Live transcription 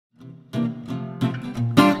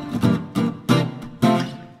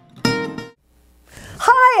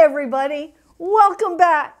everybody. Welcome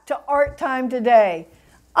back to Art Time Today.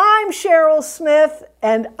 I'm Cheryl Smith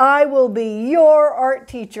and I will be your art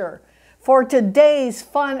teacher for today's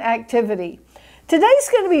fun activity. Today's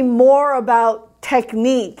going to be more about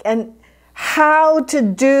technique and how to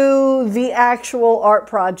do the actual art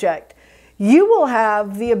project. You will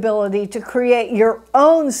have the ability to create your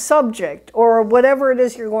own subject or whatever it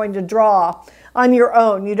is you're going to draw on your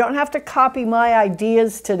own. You don't have to copy my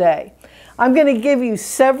ideas today. I'm going to give you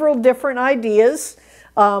several different ideas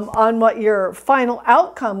on what your final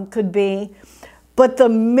outcome could be, but the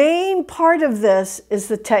main part of this is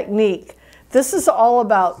the technique. This is all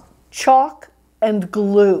about chalk and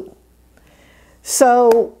glue.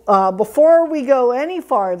 So before we go any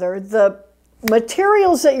farther, the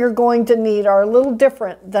materials that you're going to need are a little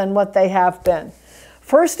different than what they have been.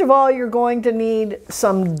 First of all, you're going to need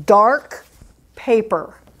some dark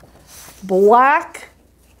paper. Black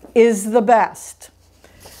is the best.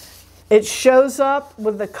 It shows up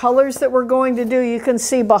with the colors that we're going to do. You can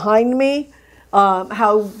see behind me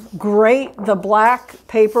how great the black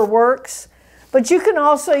paper works. But you can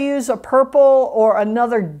also use a purple or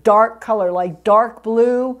another dark color like dark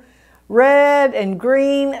blue, red and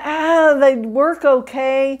green. They work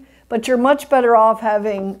okay, but you're much better off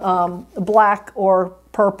having black or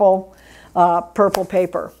purple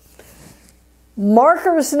paper.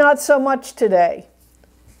 Markers, not so much today.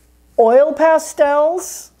 Oil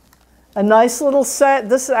pastels, a nice little set.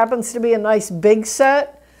 This happens to be a nice big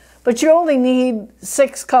set, but you only need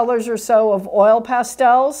 6 colors or so of oil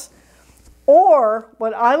pastels. Or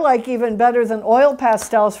what I like even better than oil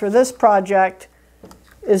pastels for this project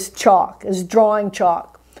is chalk, is drawing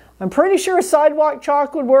chalk. I'm pretty sure sidewalk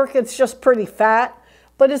chalk would work. It's just pretty fat,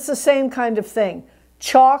 but it's the same kind of thing.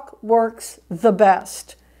 Chalk works the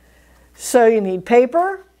best. So you need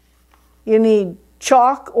paper, you need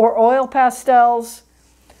chalk or oil pastels,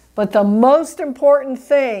 but the most important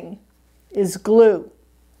thing is glue.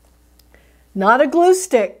 Not a glue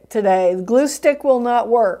stick today. The glue stick will not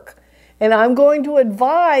work. And I'm going to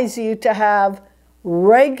advise you to have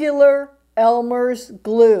regular Elmer's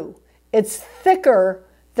glue. It's thicker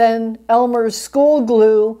than Elmer's school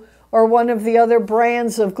glue or one of the other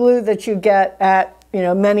brands of glue that you get at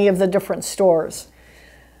many of the different stores.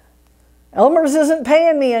 Elmer's isn't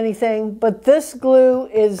paying me anything, but this glue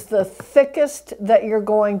is the thickest that you're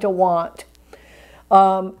going to want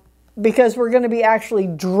because we're going to be actually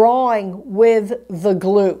drawing with the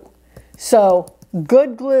glue. So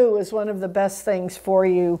good glue is one of the best things for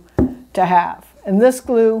you to have. And this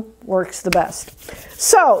glue works the best.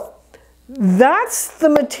 So that's the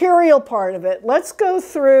material part of it. Let's go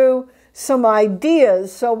through some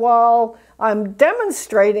ideas. So while I'm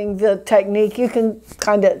demonstrating the technique, you can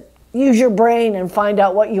kind of use your brain and find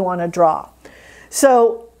out what you want to draw.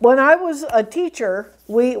 So when I was a teacher,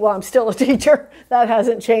 well, I'm still a teacher. That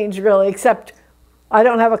hasn't changed really, except I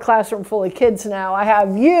don't have a classroom full of kids now. I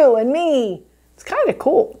have you and me. It's kind of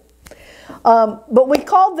cool. But we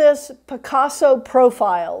call this Picasso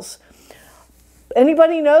profiles.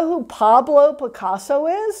 Anybody know who Pablo Picasso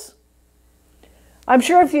is? I'm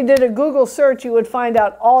sure if you did a Google search, you would find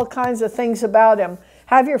out all kinds of things about him.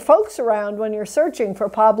 Have your folks around when you're searching for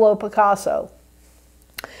Pablo Picasso.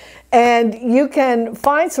 And you can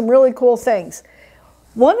find some really cool things.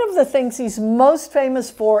 One of the things he's most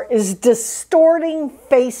famous for is distorting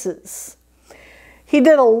faces. He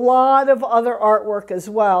did a lot of other artwork as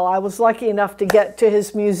well. I was lucky enough to get to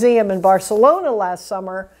his museum in Barcelona last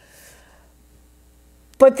summer.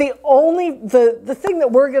 But the thing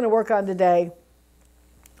that we're going to work on today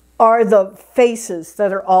are the faces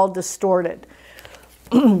that are all distorted.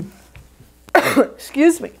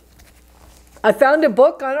 Excuse me. I found a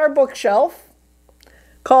book on our bookshelf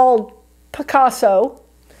called Picasso,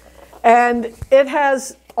 and it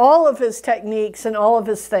has all of his techniques and all of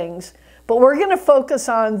his things, but we're going to focus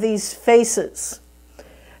on these faces.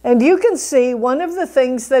 And you can see one of the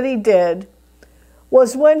things that he did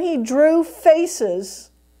was when he drew faces,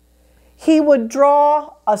 he would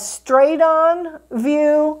draw a straight-on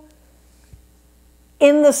view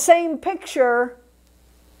in the same picture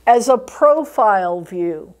as a profile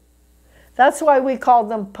view. That's why we call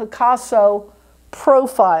them Picasso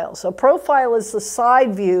profiles. A profile is the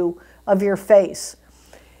side view of your face.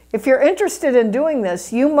 If you're interested in doing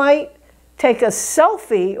this, you might take a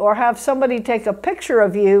selfie or have somebody take a picture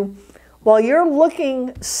of you while you're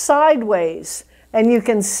looking sideways and you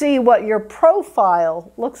can see what your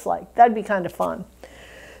profile looks like. That'd be kind of fun.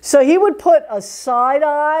 So he would put a side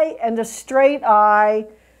eye and a straight eye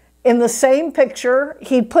in the same picture.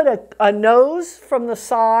 He'd put a nose from the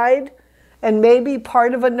side and maybe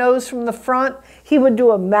part of a nose from the front. He would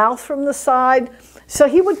do a mouth from the side. So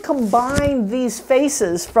he would combine these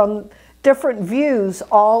faces from different views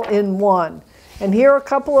all in one. And here are a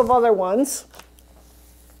couple of other ones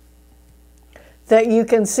that you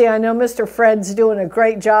can see. I know Mr. Fred's doing a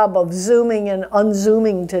great job of zooming and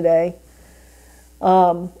unzooming today.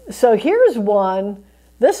 So here's one.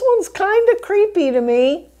 This one's kind of creepy to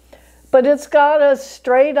me, but it's got a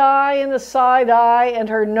straight eye and a side eye, and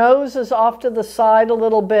her nose is off to the side a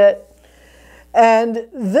little bit. And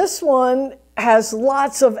this one has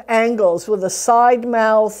lots of angles with a side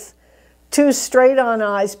mouth, two straight-on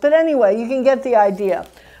eyes. But anyway, you can get the idea.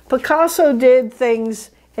 Picasso did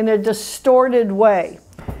things in a distorted way.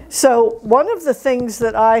 So one of the things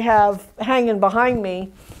that I have hanging behind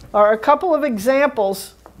me are a couple of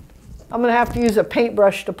examples. I'm going to have to use a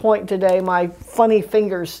paintbrush to point today, my funny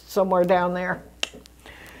fingers somewhere down there.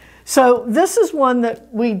 So this is one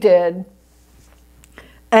that we did.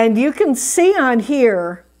 And you can see on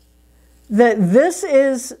here that this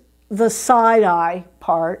is the side eye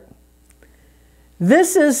part.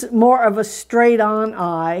 This is more of a straight-on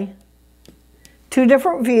eye. Two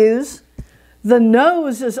different views. The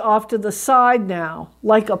nose is off to the side now,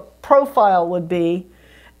 like a profile would be.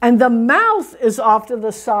 And the mouth is off to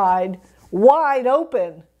the side, wide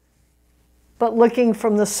open, but looking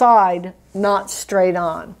from the side, not straight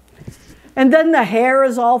on. And then the hair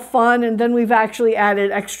is all fun, and then we've actually added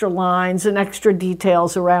extra lines and extra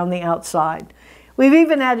details around the outside. We've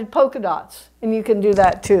even added polka dots, and you can do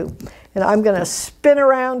that too. And I'm going to spin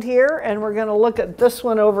around here, and we're going to look at this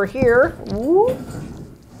one over here. Woo.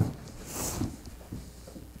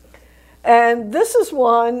 And this is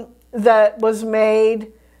one that was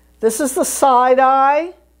made. This is the side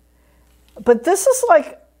eye, but this is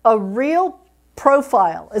like a real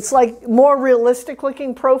profile. It's like more realistic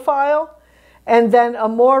looking profile, and then a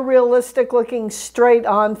more realistic looking straight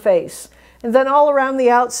on face. And then all around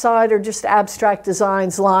the outside are just abstract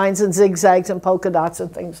designs, lines and zigzags and polka dots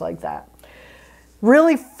and things like that.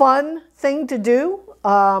 Really fun thing to do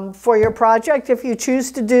for your project. If you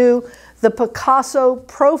choose to do the Picasso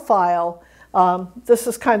profile, this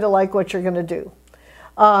is kind of like what you're going to do.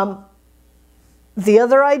 The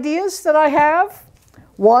other ideas that I have,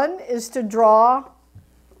 one is to draw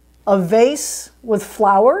a vase with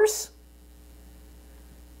flowers.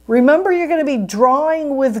 Remember, you're going to be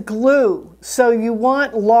drawing with glue, so you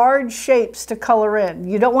want large shapes to color in.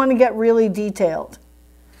 You don't want to get really detailed.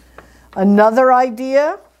 Another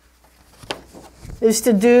idea is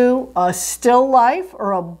to do a still life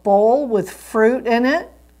or a bowl with fruit in it.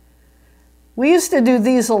 We used to do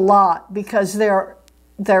these a lot because they're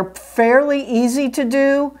fairly easy to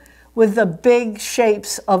do with the big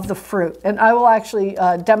shapes of the fruit. And I will actually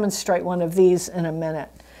demonstrate one of these in a minute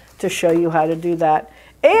to show you how to do that.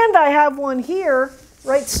 And I have one here,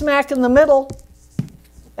 right smack in the middle,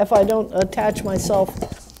 if I don't attach myself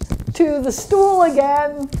to the stool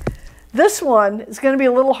again. This one is going to be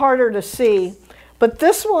a little harder to see, but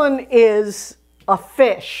this one is a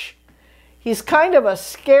fish. He's kind of a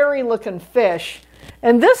scary looking fish.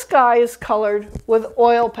 And this guy is colored with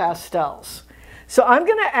oil pastels. So I'm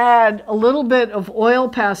going to add a little bit of oil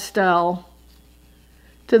pastel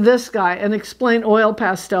to this guy and explain oil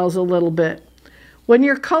pastels a little bit. When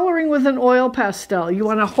you're coloring with an oil pastel, you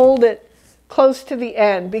want to hold it close to the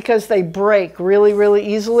end because they break really,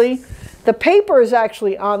 really easily. The paper is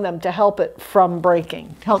actually on them to help it from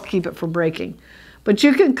breaking, help keep it from breaking. But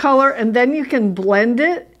you can color and then you can blend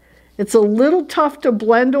it. It's a little tough to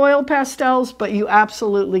blend oil pastels, but you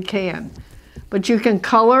absolutely can. But you can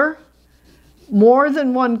color more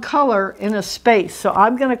than one color in a space. So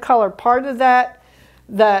I'm going to color part of that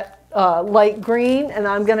light green, and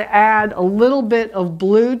I'm going to add a little bit of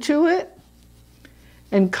blue to it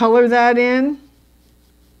and color that in.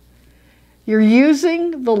 You're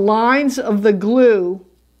using the lines of the glue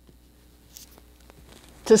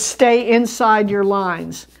to stay inside your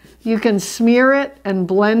lines. You can smear it and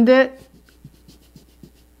blend it.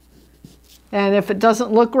 And if it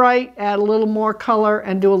doesn't look right, add a little more color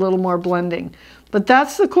and do a little more blending. But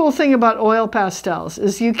that's the cool thing about oil pastels,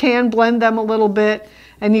 is you can blend them a little bit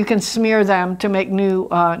and you can smear them to make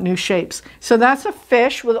new shapes. So that's a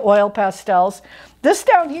fish with oil pastels. This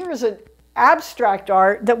down here is an abstract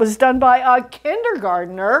art that was done by a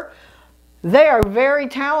kindergartner. They are very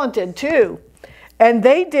talented too. And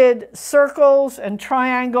they did circles and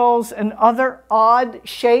triangles and other odd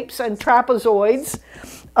shapes and trapezoids.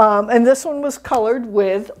 And this one was colored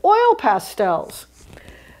with oil pastels.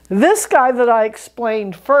 This guy that I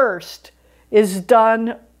explained first is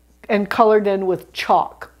done and colored in with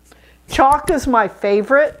chalk. Chalk is my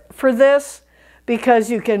favorite for this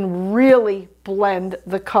because you can really blend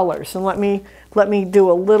the colors. And let me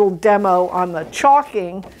do a little demo on the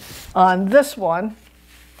chalking on this one.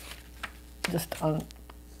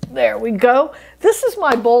 There we go. This is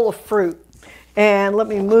my bowl of fruit. And let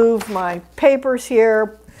me move my papers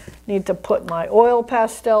here. Need to put my oil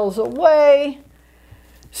pastels away.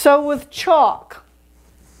 So with chalk,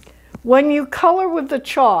 when you color with the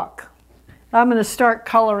chalk, I'm going to start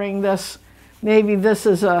coloring this. Maybe this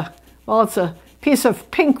is it's a piece of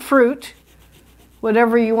pink fruit,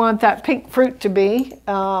 whatever you want that pink fruit to be.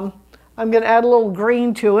 I'm going to add a little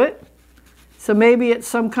green to it. So maybe it's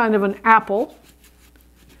some kind of an apple.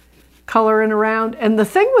 Coloring around. And the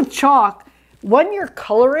thing with chalk, when you're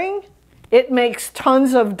coloring, it makes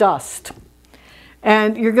tons of dust.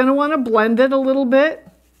 And you're going to want to blend it a little bit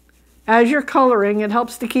as you're coloring. It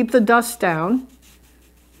helps to keep the dust down.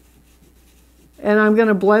 And I'm going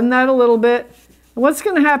to blend that a little bit. What's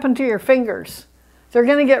going to happen to your fingers? They're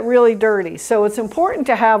going to get really dirty. So it's important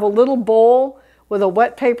to have a little bowl with a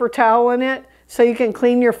wet paper towel in it so you can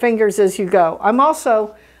clean your fingers as you go.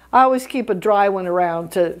 I always keep a dry one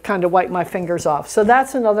around to kind of wipe my fingers off. So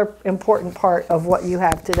that's another important part of what you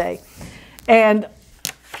have today. And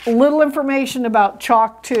a little information about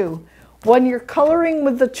chalk too. When you're coloring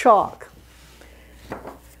with the chalk,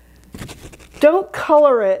 don't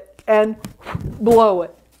color it and blow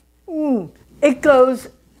it. It goes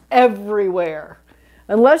everywhere.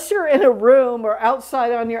 Unless you're in a room or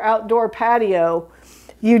outside on your outdoor patio,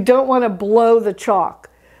 you don't want to blow the chalk.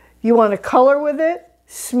 You want to color with it,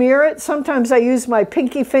 smear it. Sometimes I use my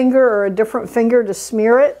pinky finger or a different finger to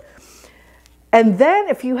smear it. And then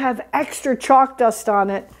if you have extra chalk dust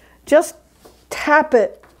on it, just tap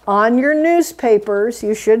it on your newspapers.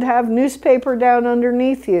 You should have newspaper down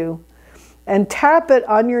underneath you. And tap it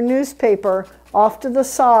on your newspaper off to the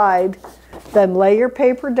side. Then lay your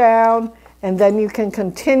paper down, and then you can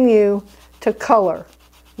continue to color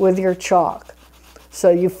with your chalk. So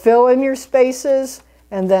you fill in your spaces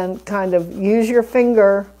and then kind of use your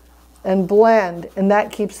finger and blend, and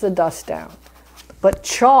that keeps the dust down. But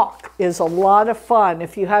chalk is a lot of fun.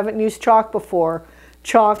 If you haven't used chalk before,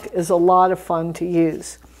 chalk is a lot of fun to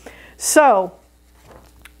use. So,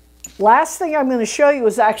 last thing I'm going to show you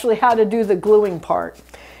is actually how to do the gluing part.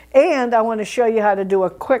 And I want to show you how to do a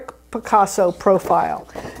quick Picasso profile.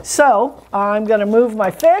 So, I'm going to move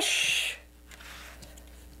my fish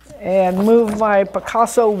and move my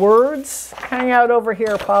Picasso words. Hang out over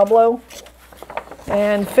here, Pablo.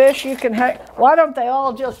 And fish, you can hang. Why don't they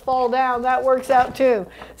all just fall down? That works out too.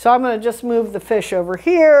 So I'm going to just move the fish over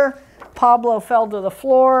here. Pablo fell to the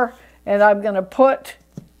floor, and I'm going to put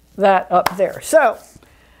that up there. So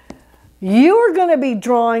you are going to be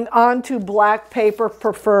drawing onto black paper,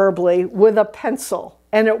 preferably with a pencil.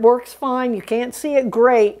 And it works fine. You can't see it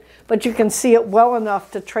great, but you can see it well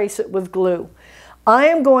enough to trace it with glue. I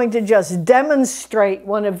am going to just demonstrate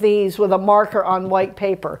one of these with a marker on white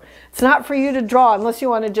paper. It's not for you to draw unless you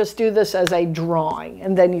want to just do this as a drawing,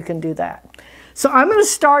 and then you can do that. So I'm going to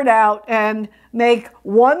start out and make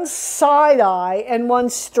one side eye and one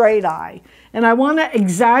straight eye. And I want to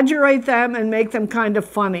exaggerate them and make them kind of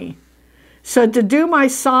funny. So to do my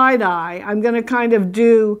side eye, I'm going to kind of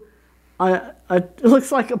do it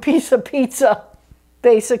looks like a piece of pizza,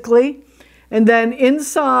 basically. And then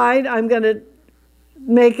inside, I'm going to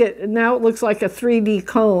make it, now it looks like a 3D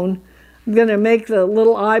cone. I'm going to make the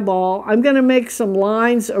little eyeball. I'm going to make some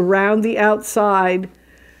lines around the outside.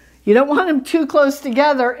 You don't want them too close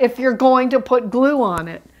together if you're going to put glue on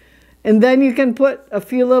it. And then you can put a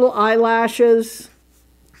few little eyelashes.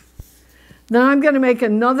 Then I'm going to make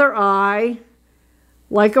another eye,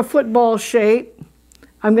 like a football shape.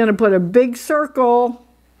 I'm going to put a big circle,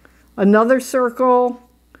 another circle,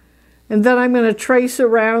 and then I'm going to trace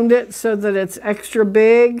around it so that it's extra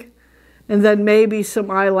big, and then maybe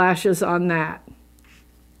some eyelashes on that.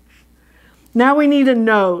 Now we need a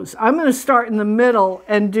nose. I'm going to start in the middle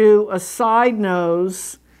and do a side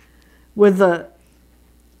nose with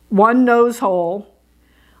one nose hole.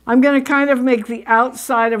 I'm going to kind of make the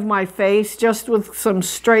outside of my face just with some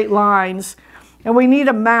straight lines. And we need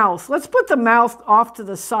a mouth. Let's put the mouth off to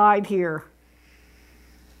the side here.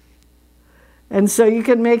 And so you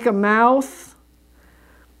can make a mouth.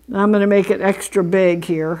 I'm going to make it extra big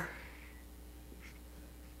here.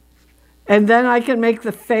 And then I can make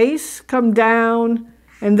the face come down,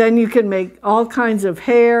 and then you can make all kinds of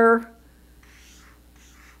hair.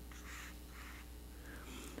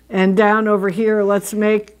 And down over here, let's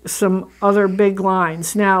make some other big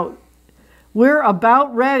lines. Now, we're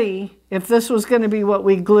about ready if this was going to be what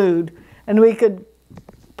we glued, and we could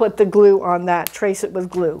put the glue on that, trace it with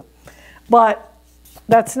glue. But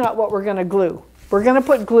that's not what we're going to glue. We're going to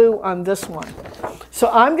put glue on this one. So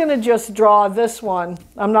I'm going to just draw this one.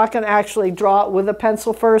 I'm not going to actually draw it with a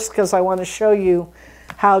pencil first because I want to show you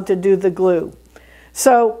how to do the glue.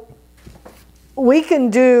 So we can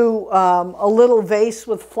do a little vase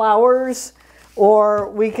with flowers, or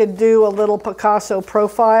we could do a little Picasso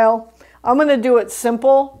profile. I'm going to do it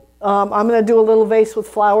simple. I'm going to do a little vase with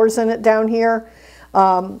flowers in it down here.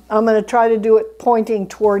 I'm going to try to do it pointing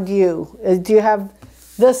toward you. Do you have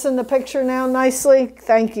this in the picture now nicely?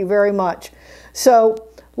 Thank you very much.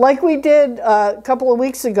 So like we did a couple of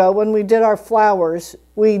weeks ago when we did our flowers,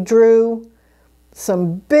 we drew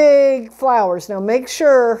some big flowers. Now make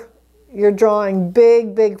sure you're drawing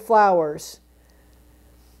big, big flowers.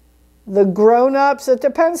 The grown-ups, it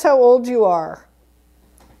depends how old you are.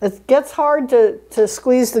 It gets hard to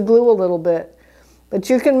squeeze the glue a little bit. But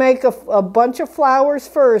you can make a bunch of flowers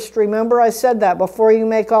first. Remember I said that before you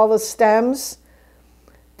make all the stems.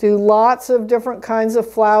 Do lots of different kinds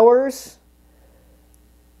of flowers.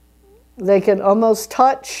 They can almost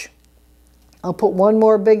touch. I'll put one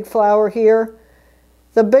more big flower here.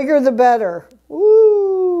 The bigger the better.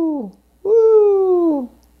 Woo! Woo!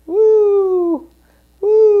 Woo!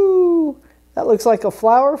 Woo! That looks like a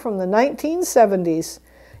flower from the 1970s.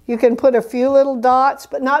 You can put a few little dots,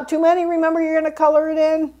 but not too many. Remember, you're going to color it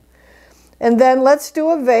in. And then let's do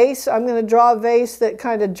a vase. I'm going to draw a vase that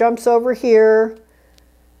kind of jumps over here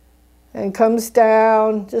and comes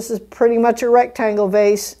down. This is pretty much a rectangle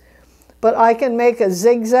vase, but I can make a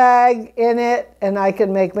zigzag in it, and I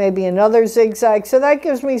can make maybe another zigzag. So that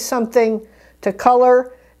gives me something to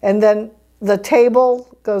color, and then the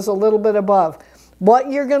table goes a little bit above.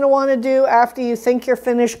 What you're going to want to do after you think you're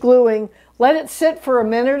finished gluing, let it sit for a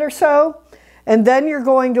minute or so, and then you're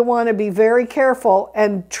going to want to be very careful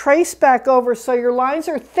and trace back over so your lines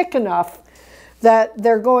are thick enough that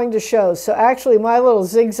they're going to show. So actually my little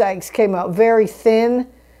zigzags came out very thin,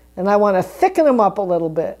 and I want to thicken them up a little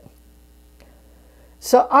bit.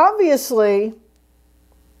 So obviously,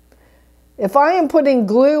 if I am putting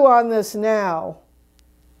glue on this now,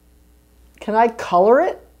 can I color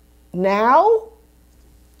it now?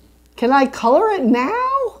 Can I color it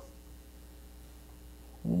now?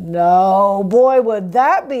 No, boy, would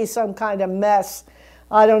that be some kind of mess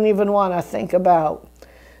I don't even want to think about.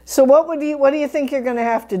 So what do you think you're going to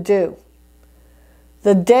have to do?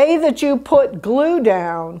 The day that you put glue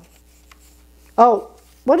down, oh,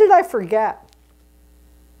 what did I forget?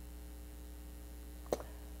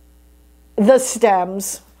 The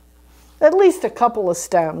stems, at least a couple of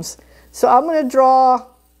stems. So I'm going to draw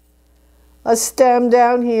a stem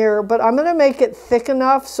down here, but I'm going to make it thick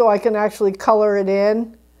enough so I can actually color it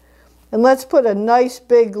in. And let's put a nice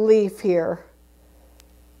big leaf here.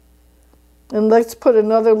 And let's put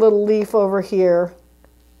another little leaf over here.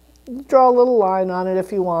 Draw a little line on it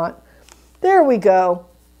if you want. There we go.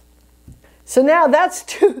 So now that's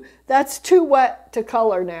too wet to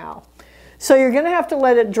color now. So you're going to have to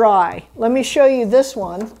let it dry. Let me show you this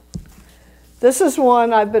one. This is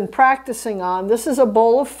one I've been practicing on. This is a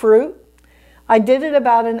bowl of fruit. I did it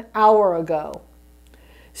about an hour ago.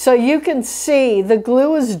 So you can see the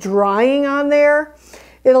glue is drying on there.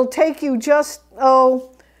 It'll take you just,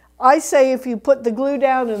 I say if you put the glue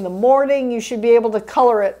down in the morning, you should be able to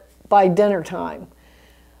color it by dinner time.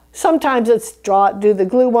 Sometimes it's do the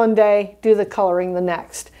glue one day, do the coloring the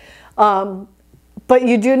next. But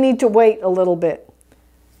you do need to wait a little bit.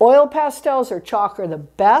 Oil pastels or chalk are the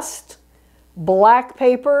best. Black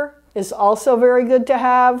paper is also very good to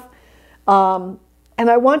have. And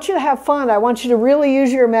I want you to have fun. I want you to really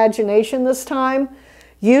use your imagination this time.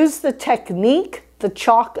 Use the technique, the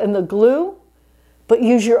chalk and the glue, but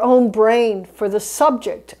use your own brain for the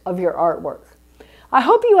subject of your artwork. I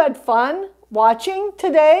hope you had fun watching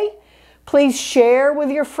today. Please share with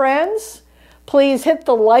your friends. Please hit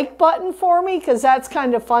the like button for me because that's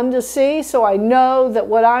kind of fun to see, so I know that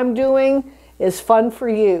what I'm doing is fun for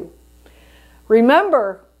you.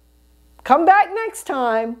 Remember, come back next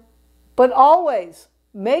time, but always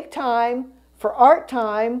make time for art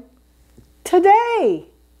time today.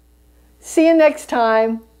 See you next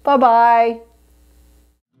time. Bye-bye.